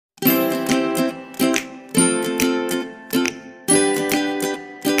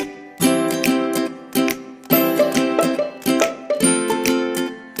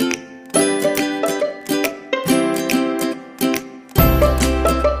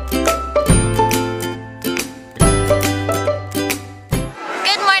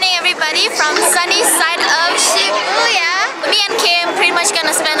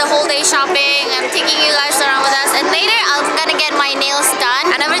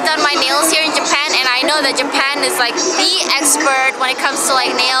know that Japan is like the expert when it comes to like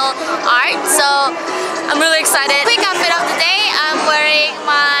nail art, so I'm really excited. Quick outfit of the day, I'm wearing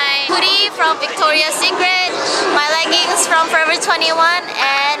my hoodie from Victoria's Secret, my leggings from Forever 21,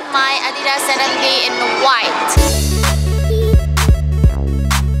 and my Adidas NMD in white.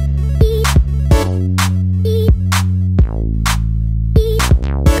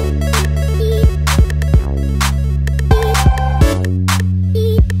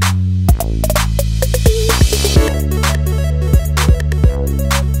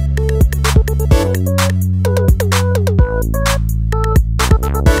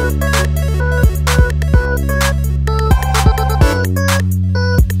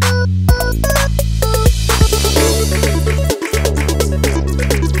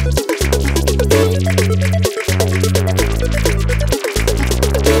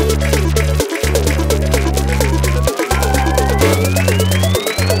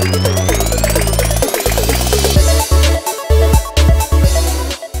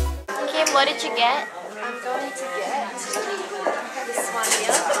 What did you get? I'm going to get this one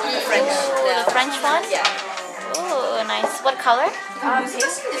here, the French. The French one? Yeah. Oh, nice. What color?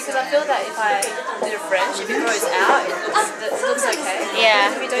 His, because I feel that if I do French, if it grows out, it looks okay.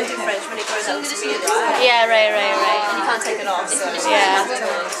 Yeah. If you don't do French, when it grows out, it looks weird, right? Yeah, right. And you can't take it off, so Yeah.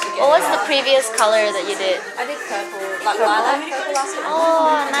 What was the previous color that you did? I did purple, like lilac purple last time.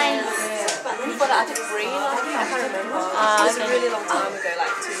 Oh, nice. Before that, I did green last time. I can't remember. It was a really long time ago,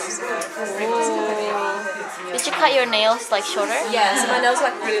 like 2 months ago, 3 months ago maybe. Did you cut your nails like shorter? Yeah, so my nails were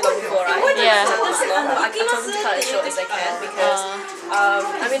like really long before, right? Yeah. So this long, but I told them to cut it as short as they can because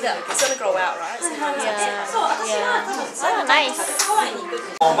I mean it's gonna grow out, right? So Yeah. Oh, nice.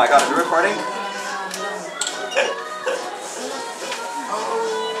 Oh my god, are you recording?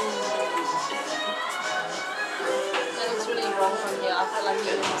 It's really wrong from here. I feel like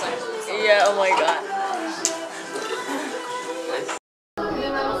it was like Yeah, oh my god.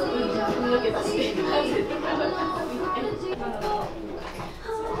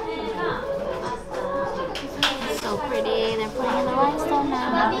 So pretty, they're putting in the rhinestone now.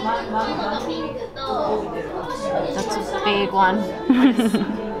 That's a big one.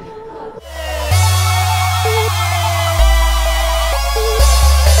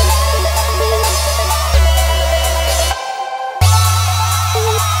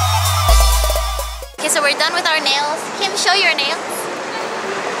 So we're done with our nails. Kim, show your nails.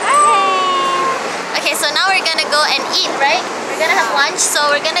 Hi. Okay, so now we're gonna go and eat, right? We're gonna have lunch,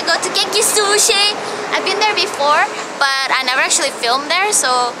 so we're gonna go to Genki Sushi. I've been there before, but I never actually filmed there,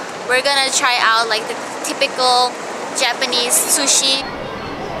 so we're gonna try out like the typical Japanese sushi.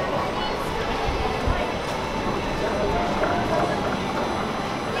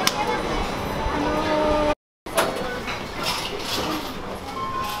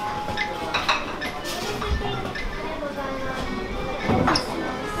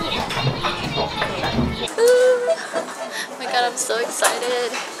 Oh my god, I'm so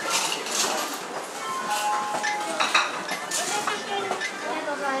excited.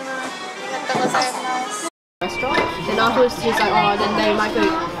 Restaurant. Then afterwards he's like, oh, then they might go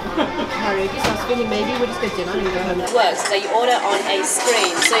karaoke. So I was thinking maybe we'll just go dinner and go home. it works so you order on a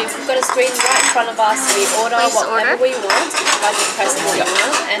screen. So if we've got a screen right in front of us, we order whatever we want by just pressing what we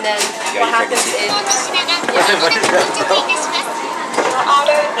want, and then what happens is Your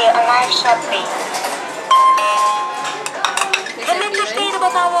order will arrive shortly.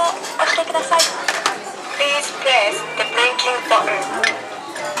 Please press the blinking button.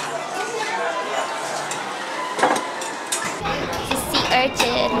 Sea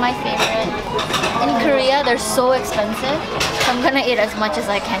urchin, my favorite. In Korea, they're so expensive, so I'm gonna eat as much as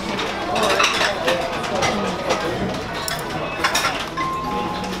I can.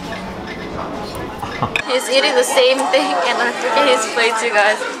 He's eating the same thing, and look at his plates, you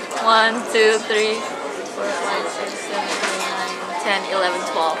guys. 1, 2, 3, 4, 5, 6, 7, 8, 9, 10, 11,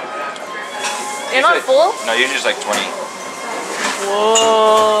 12. You're not full? No, usually just like 20.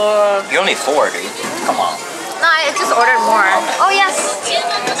 Whoa. You're only 4, dude. Come on. No, I just ordered more. Oh, yes.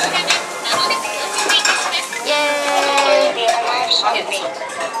 Yay. Will arrive shortly.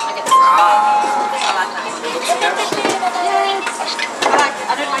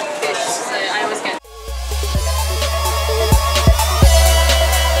 I don't like fish, so I always get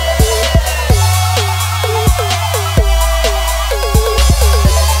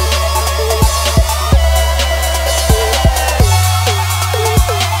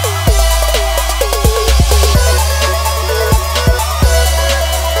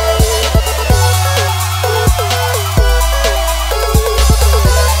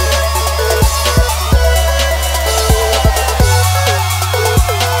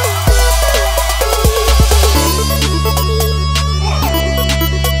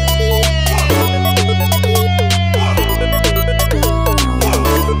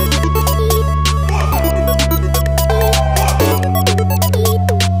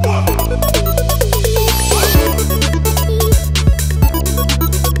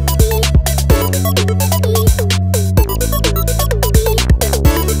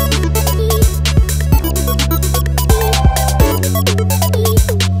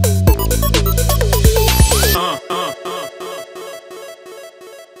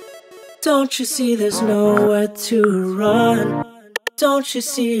Don't you see there's nowhere to run? Don't you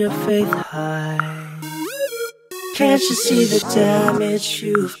see your faith high? Can't you see the damage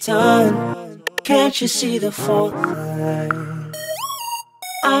you've done? Can't you see the fault line?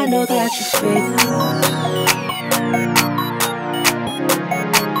 I know that your faith high.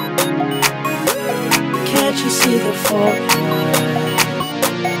 Can't you see the fault line?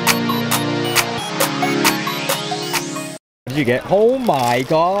 What did you get? Oh my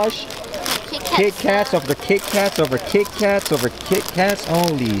gosh! Kit Kats over Kit Kats over Kit Kats over Kit Kats.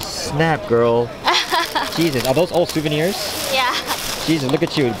 Holy snap, girl! Jesus, are those all souvenirs? Yeah. Jesus, look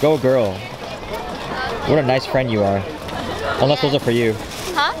at you, go girl! What a nice friend you are. Unless those are for you.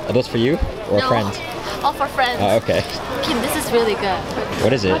 Huh? Are those for you or No. friends? All for friends. Oh, okay. Kim, this is really good.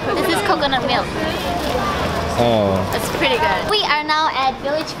 What is it? This is coconut milk. Oh. It's pretty good. We are now at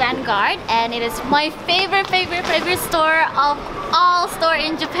Village Vanguard, and it is my favorite store of all store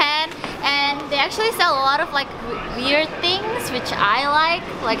in Japan. And they actually sell a lot of like weird things, which I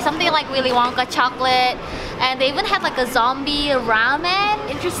like something like Willy Wonka chocolate, and they even had like a zombie ramen,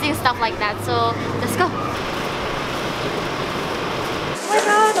 interesting stuff like that. So let's go. Oh my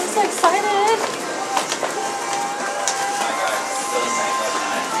god, I'm so excited.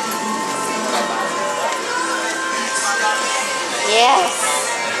 Yes.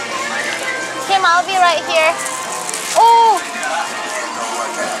 Kim, I'll be right here. Oh!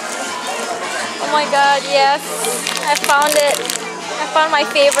 Oh my god, yes. I found it. I found my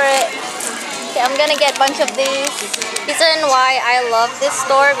favorite. Okay, I'm gonna get a bunch of these. Reason why I love this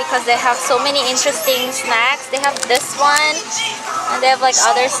store because they have so many interesting snacks. They have this one and they have like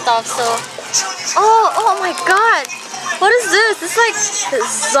other stuff. So oh my god. What is this? It's like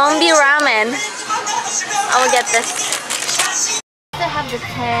zombie ramen. I will get this. They have the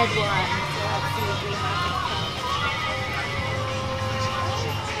Ted one.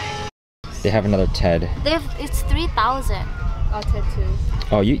 They have another Ted. It's 3,000. Oh, Ted too.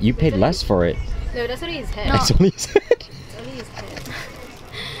 Oh, you paid less for it. No, that's only his head. No. It's only his head. It's only his head.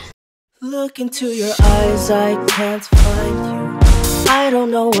 Look into your eyes, I can't find you. I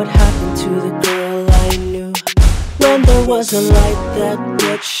don't know what happened to the girl I knew. When there was a light that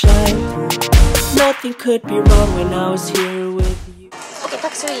would shine through, nothing could be wrong when I was here with you. Okay,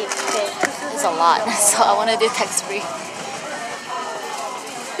 tax free. Okay, it's a lot, so I want to do tax free.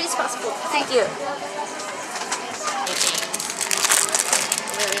 Please passport. Thank you.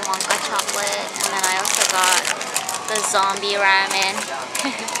 Willy Wonka chocolate, and then I also got the zombie ramen.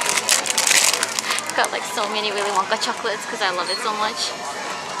 Got like so many Willy Wonka chocolates because I love it so much.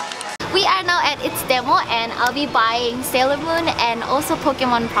 We are now at its demo, and I'll be buying Sailor Moon and also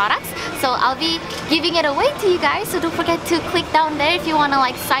Pokemon products. So I'll be giving it away to you guys. So don't forget to click down there if you want to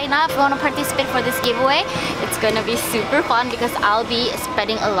like sign up, if you want to participate for this giveaway. It's gonna be super fun because I'll be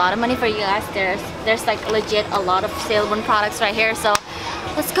spending a lot of money for you guys. There's like legit a lot of Sailor Moon products right here. So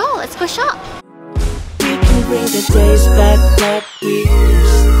let's go shop. We can bring the days back that we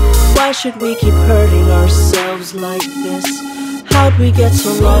missed. Why should we keep hurting ourselves like this? How'd we get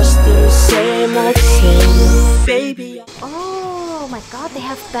so lost in the same old baby? Oh my god, they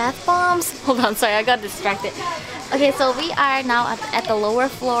have bath bombs. Hold on, sorry, I got distracted. Okay, so we are now at the lower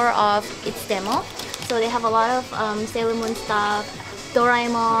floor of its demo. So they have a lot of Sailor Moon stuff,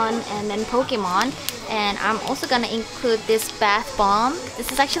 Doraemon, and then Pokemon. And I'm also gonna include this bath bomb.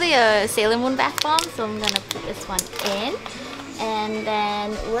 This is actually a Sailor Moon bath bomb, so I'm gonna put this one in. And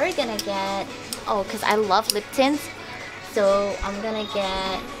then we're gonna get, oh, because I love lip tints. So I'm gonna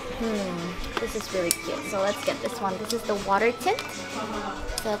get, this is really cute. So let's get this one. This is the water tint,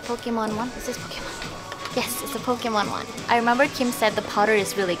 the Pokemon one. This is Pokemon. Yes, it's a Pokemon one. I remember Kim said the powder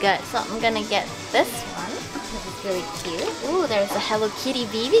is really good. So I'm gonna get this one. This is really cute. Ooh, there's a Hello Kitty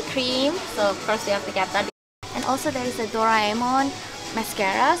BB cream. So of course we have to get that. And also there's a Doraemon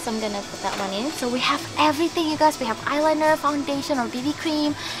mascara. So I'm gonna put that one in. So we have everything, you guys. We have eyeliner, foundation, or BB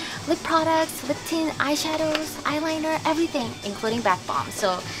cream, lip products, lip tint, eyeshadows, eyeliner, everything, including bath bomb.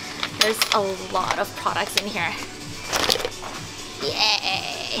 So there's a lot of products in here.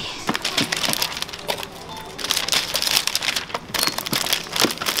 Yay!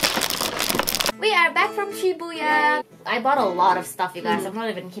 We are back from Shibuya. I bought a lot of stuff, you guys. I'm not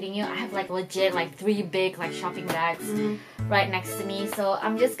even kidding you. I have like legit like 3 big like shopping bags right next to me. So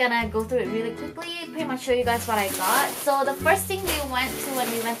I'm just gonna go through it really quickly, pretty much show you guys what I got. So the first thing we went to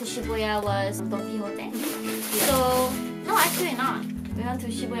when we went to Shibuya was Don Quixote. So, no, actually not. We went to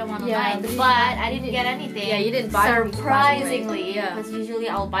Shibuya 109, but I didn't get anything. Yeah, you didn't buy surprisingly, yeah. Because usually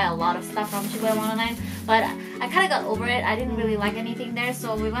I'll buy a lot of stuff from Shibuya 109, but I kind of got over it. I didn't really like anything there,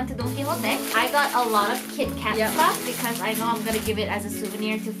 so we went to Don Quixote. I got a lot of Kit Kat stuff because I know I'm gonna give it as a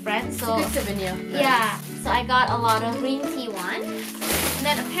souvenir to friends. So Good souvenir. yeah, so I got a lot of green tea one. And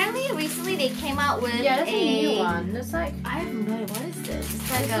then apparently recently they came out with that's a new one. It's like, I have no idea what is this.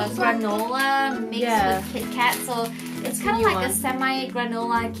 It's like a granola mixed with Kit Kat. So it's kind of like a semi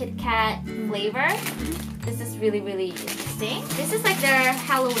granola Kit Kat flavor. This is really interesting. This is like their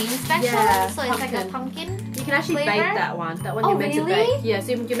Halloween special. So it's like a pumpkin. You can actually flavor. bake that one. That one you're meant to bake. Yeah,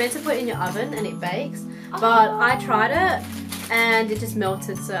 so you're meant to put it in your oven and it bakes. But I tried it and it just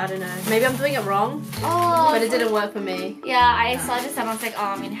melted, so I don't know. Maybe I'm doing it wrong, but it didn't work for me. Yeah, I saw this and I was like, oh,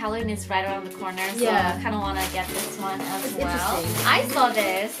 I mean, Halloween is right around the corner, so I kind of want to get this one as well. I saw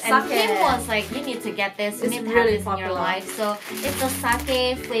this and Kim was like, you need to get this. You need to have this in your life. So it's a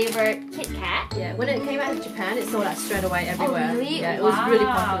sake flavored Kit Kat. Yeah, when it came out of Japan, it sold out straight away everywhere. Oh, really? Yeah, it was really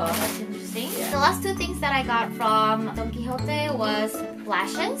popular. That's interesting. The last two things that I got from Don Quixote was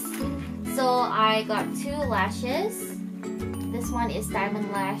lashes. So I got 2 lashes. This one is diamond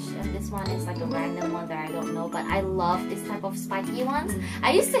lash and this one is like a random one that I don't know, but I love this type of spiky ones.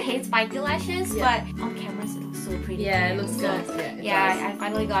 I used to hate spiky lashes, but on cameras it looks so pretty. Yeah, it looks good. Yeah, I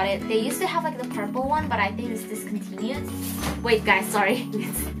finally got it. They used to have like the purple one, but I think it's discontinued. Wait guys, sorry.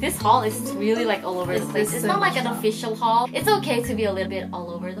 This haul is really like all over the place. It's not like an official haul. It's okay to be a little bit all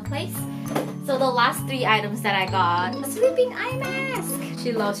over the place. So the last 3 items that I got, a sleeping eye mask.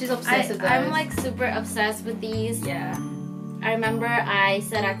 She's obsessed with those. I'm like super obsessed with these. Yeah. I remember I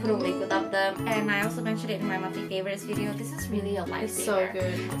said I couldn't live without them, and I also mentioned it in my monthly favorites video. This is really a lifesaver. It's so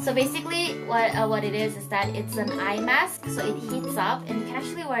good. So basically, what it is that it's an eye mask, so it heats up, and you can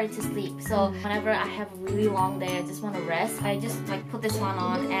actually wear it to sleep. So whenever I have a really long day, I just want to rest, I just like put this one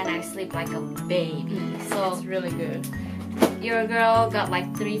on, and I sleep like a baby. So it's really good. Your girl got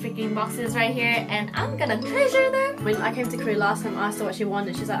like 3 freaking boxes right here, and I'm gonna treasure them. When I came to Korea last time, I asked her what she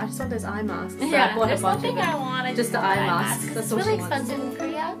wanted. She's like, I just want those eye masks. So Yeah, I bought there's a bunch nothing of them. I want. Just the eye mask. It's That's all really she wants. expensive in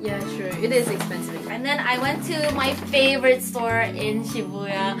Korea. Yeah, true. It is expensive. And then I went to my favorite store in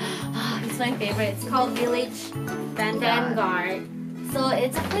Shibuya. It's my favorite. It's called Village Vanguard. So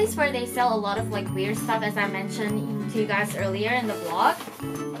it's a place where they sell a lot of like weird stuff, as I mentioned to you guys earlier in the vlog.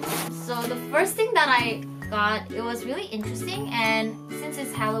 So the first thing that I got, it was really interesting, and since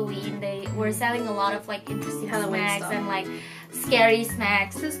it's Halloween, they were selling a lot of like interesting Halloween snacks stuff. and like scary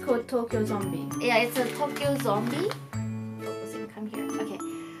snacks. This is called Tokyo Zombie. Yeah, it's a Tokyo Zombie. Focusing, come here. Okay.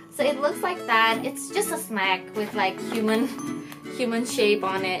 So it looks like that. It's just a snack with like human shape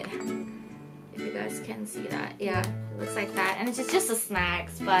on it. If you guys can see that. Yeah, it looks like that. And it's just a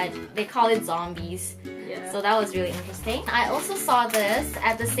snacks, but they call it zombies. Yeah. So that was really interesting. I also saw this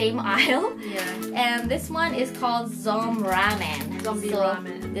at the same aisle. Yeah. And this one is called Zom Ramen. Zombie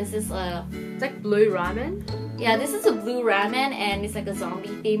ramen. This is a... It's like blue ramen. Yeah, this is a blue ramen, and it's like a zombie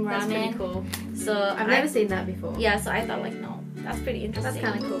themed ramen. That's pretty cool. So I've never seen that before. Yeah, so I thought like, no, that's pretty interesting. That's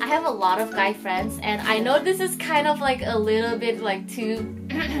kind of cool. I have a lot of guy friends, and I know this is kind of like a little bit like too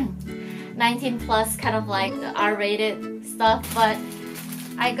 19 plus, kind of like R-rated stuff, but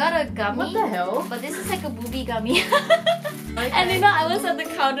I got a gummy. What the hell? But this is like a booby gummy. And you know, I was at the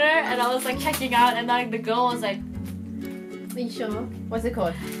counter and I was like checking out, and like the girl was like, Are you sure? What's it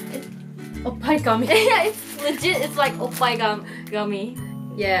called? Oppai gummy. yeah, it's legit. It's like oppai gummy.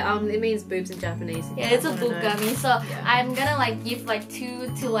 Yeah, it means boobs in Japanese. Yeah, it's a boob gummy. So Yeah. I'm gonna like give like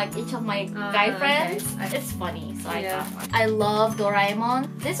 2 to like each of my guy friends. okay. It's funny, so I Yeah. got one. I love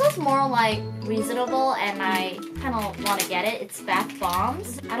Doraemon. This was more like reasonable, and I kind of want to get it. It's bath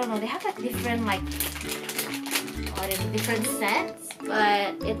bombs. I don't know. They have like different like different scents,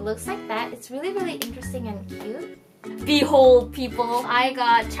 but it looks like that. It's really interesting and cute. Behold, people! I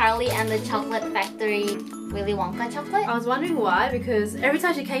got Charlie and the Chocolate Factory Willy Wonka chocolate. I was wondering why, because every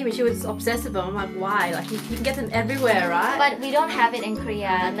time she came here, she was obsessed with them. I'm like, why? Like, you can get them everywhere, right? But we don't have it in Korea,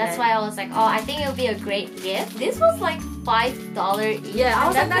 and that's why I was like, oh, I think it would be a great gift. This was like $5 each. Yeah, I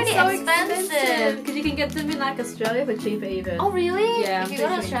was like, that's pretty so expensive. because you can get them in like Australia for cheaper even. Oh, really? Yeah, If you I'm go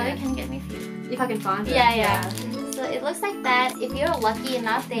to pretty sure Australia, you can you get me few? If I can find it. Yeah. So it looks like that. If you're lucky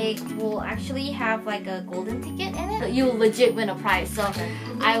enough, they will actually have like a golden ticket in it. You'll legit win a prize. So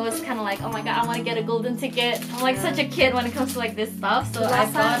I was kind of like, oh my god, I want to get a golden ticket. I'm like such a kid when it comes to like this stuff. So I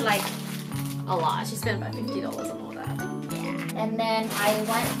bought like a lot. She spent about $50 on all that. Yeah. And then I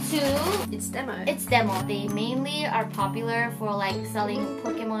went to It's Demo. It's Demo. They mainly are popular for like selling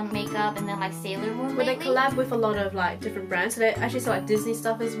Pokemon makeup and then like Sailor Moon But they lately. collab with a lot of like different brands. So they actually sell like Disney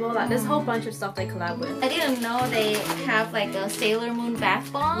stuff as well. Like there's a whole bunch of stuff they collab with. I didn't know they have like a Sailor Moon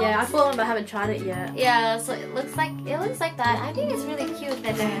bath bomb. Yeah, I bought one but I haven't tried it yet. Yeah, so it looks like that. I think it's really cute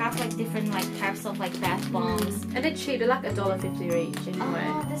that they have like different like types of like bath bombs. And they're cheap. They're like $1.50 each anyway.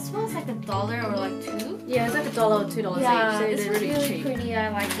 Oh, this one's like $1 or like $2. Yeah, it's like $1 or $2 each. Yeah, So this they're is really really cheap. pretty. I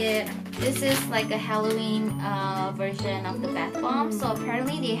like it. This is like a Halloween version of the bath bomb. So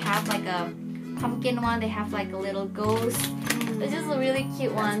apparently they have like a pumpkin one. They have like a little ghost. They're just really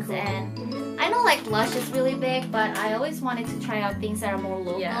cute ones. Cool. And I know like Lush is really big, but I always wanted to try out things that are more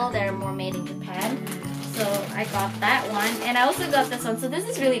local, that are more made in Japan. So I got that one, and I also got this one. So this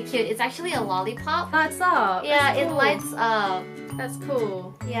is really cute. It's actually a lollipop. Lights up. Yeah, That's it cool. lights up. That's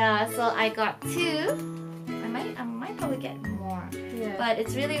cool. Yeah, so I got 2. I might probably get more. Yeah. But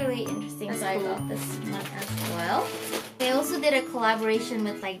it's really interesting. That's so I cool. got this one as well. They also did a collaboration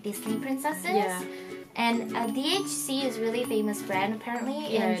with like Disney princesses. Yeah. And DHC is really famous brand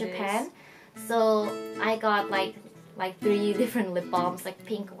apparently Yeah, in it Japan. So I got like 3 different lip balms, like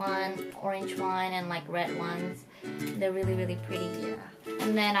pink one, orange one, and like red ones. They're really pretty. Yeah.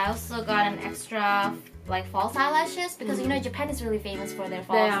 And then I also got an extra like false eyelashes because you know Japan is really famous for their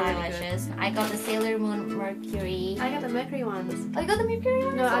false eyelashes. I got the Sailor Moon Mercury. I got the Mercury ones. Oh, you got the Mercury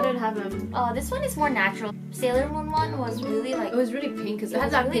one? No, I don't have them. Oh, this one is more natural. Sailor Moon one was really like, It was really pink because it It had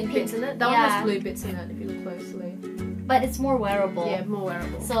was like really pink bits in it. That one Yeah. has blue bits in it if you look closely. but it's more wearable. Yeah, more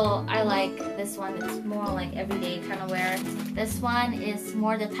wearable. So I like this one. It's more like everyday kind of wear. This one is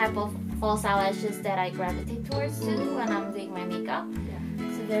more the type of false eyelashes that I gravitate towards too when I'm doing my makeup.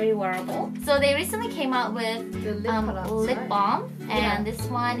 It's very wearable. So they recently came out with The lip products, lip right? balm, and Yeah. this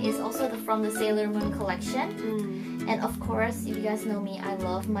one is also from the Sailor Moon collection. And of course, if you guys know me, I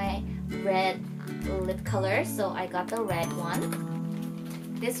love my red lip color, so I got the red one.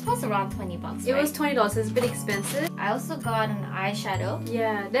 This was around $20. It right? was $20. It's a bit expensive. I also got an eyeshadow.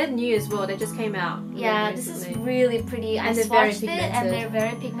 Yeah, they're new as well. They just came out. Yeah, this is recently. really pretty. I And they're very swatched it, and pigmented. they're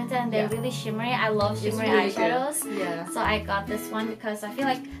very pigmented, and they're Yeah. really shimmery. I love It's shimmery really good. eyeshadows. Yeah. So I got this one because I feel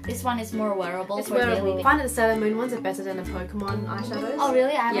like this one is more wearable It's for wearable. daily. I find that the Sailor Moon ones are better than the Pokemon eyeshadows. Oh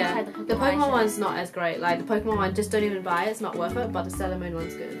really? I haven't Yeah, tried the Pokemon. the Pokemon eyeshadow. one's not as great. Like the Pokemon one, just don't even buy it. It's not worth it. But the Sailor Moon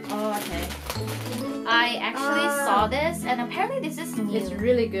one's good. Oh okay. I actually saw this, and apparently this is new. It's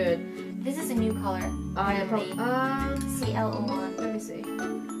really good. This is a new color. Yeah, apparently. CL01. let me see.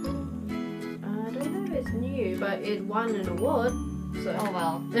 I don't know if it's new, but it won an award. So. Oh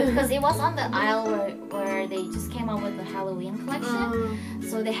well, because it was on the aisle where they just came out with the Halloween collection.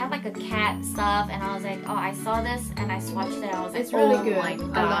 So they had like a cat stuff, and I was like, oh, I saw this, and I swatched it. And I was like, It's really oh good. my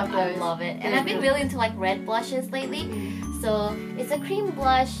god, I love I those. love it. And They're I've been good. really into like red blushes lately. So it's a cream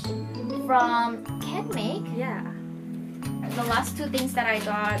blush from Can Make. Yeah. The last 2 things that I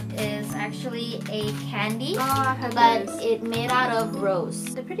got is actually a candy, Oh, I've had but those. it made out of rose.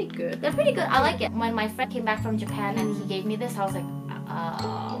 They're pretty good. They're pretty good. I like it. When my friend came back from Japan and he gave me this, I was like,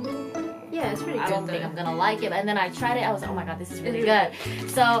 Yeah, it's pretty I good. don't think though. I'm gonna like it. And then I tried it. I was like, oh my god, this is really good.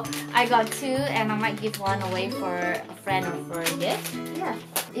 So I got 2, and I might give one away for a friend or for a gift. Yeah.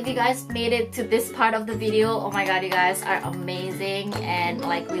 If you guys made it to this part of the video, oh my god, you guys are amazing, and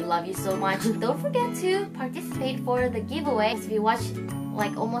like we love you so much. Don't forget to participate for the giveaway. If you watch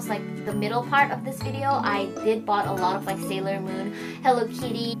like almost like the middle part of this video, I did bought a lot of like Sailor Moon, Hello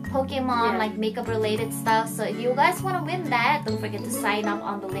Kitty, Pokemon, like makeup related stuff. So if you guys want to win that, don't forget to sign up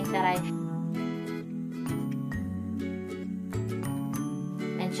on the link that I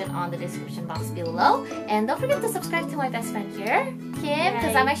mentioned on the description box below. And don't forget to subscribe to my best friend here, Kim,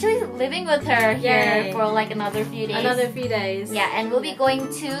 because I'm actually living with her here Yay. for like another few days. Another few days. Yeah, and we'll be going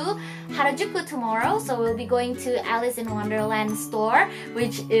to Harajuku tomorrow, so we'll be going to Alice in Wonderland store,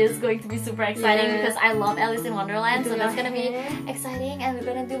 which is going to be super exciting because I love Alice in Wonderland, so that's gonna be exciting. And we're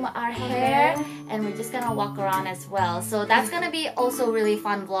gonna do our hair, and we're just gonna walk around as well. So that's gonna be also a really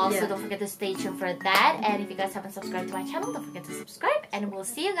fun vlog, so don't forget to stay tuned for that. And if you guys haven't subscribed to my channel, don't forget to subscribe, and we'll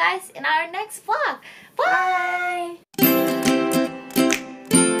see you guys in our next vlog. Bye!